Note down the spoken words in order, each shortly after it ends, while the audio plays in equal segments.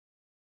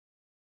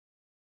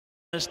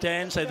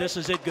Stand, so this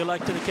is it. Good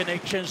luck to the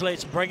connections.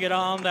 Let's bring it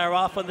on. They're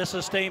off on the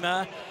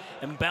Sistema.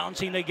 And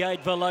bouncing the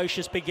gate,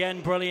 Velocious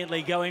began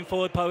brilliantly, going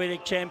forward,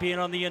 Poetic Champion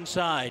on the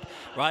inside.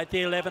 Right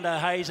there, Lavender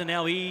Haze, and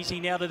now easy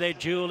now to that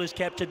Jewel is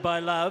captured by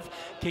Love.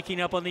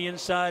 Kicking up on the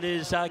inside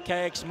is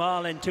Archaic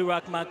Smile and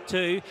Turak Muck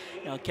 2.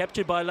 Now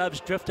captured by Love's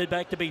drifted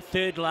back to be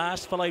third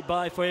last, followed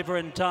by Forever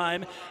in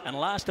Time. And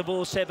last of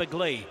all,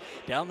 Savaglee.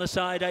 Down the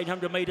side,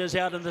 800 metres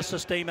out in the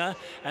Sistema.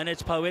 And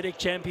it's Poetic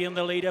Champion,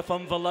 the leader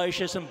from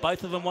Velocious, and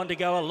both of them want to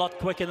go a lot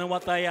quicker than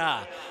what they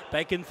are.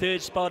 Back in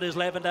third spot is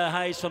Lavender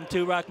Haze from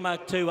Turak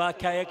Muck 2.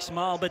 Archaic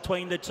Smile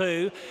between the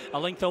two. A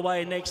length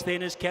away next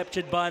then is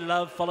captured by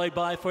Love, followed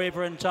by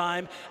Forever in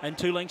Time, and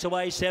 2 lengths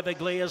away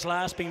Savaglee is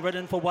last, being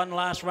ridden for one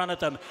last run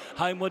at them.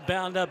 Homeward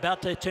bound,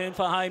 about to turn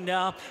for home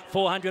now.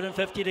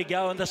 450 to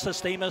go in the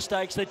Sistema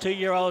Stakes. The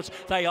 2-year-olds,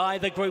 they eye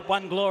the Group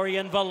 1 glory,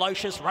 and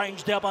Velocious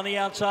ranged up on the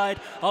outside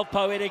of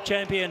Poetic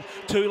Champion.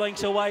 2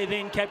 lengths away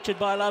then, captured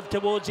by Love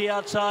towards the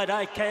outside.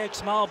 Archaic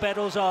Smile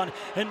battles on,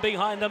 and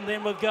behind them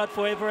then we've got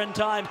Forever in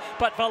Time,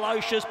 but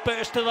Velocious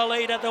burst to the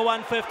lead at the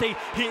 150.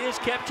 He is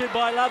captured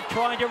by Love,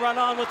 trying to run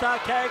on with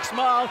Archaic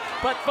Smile,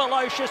 but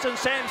Velocious and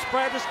Sam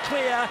Spratt is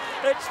clear.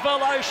 It's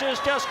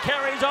Velocious just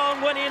carries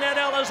on, winning at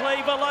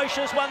Ellerslie.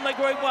 Velocious won the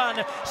Group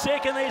 1.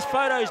 Second, these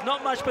photos,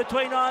 not much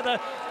between either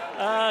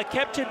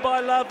captured by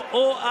Love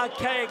or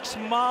Archaic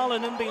Smile,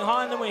 and in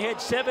behind them we had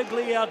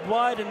Savaglee out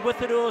wide, and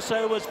with it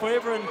also was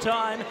Forever in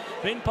Time,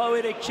 then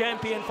Poetic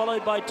Champion,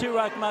 followed by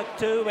Turak Muck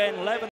 2 and Lavender.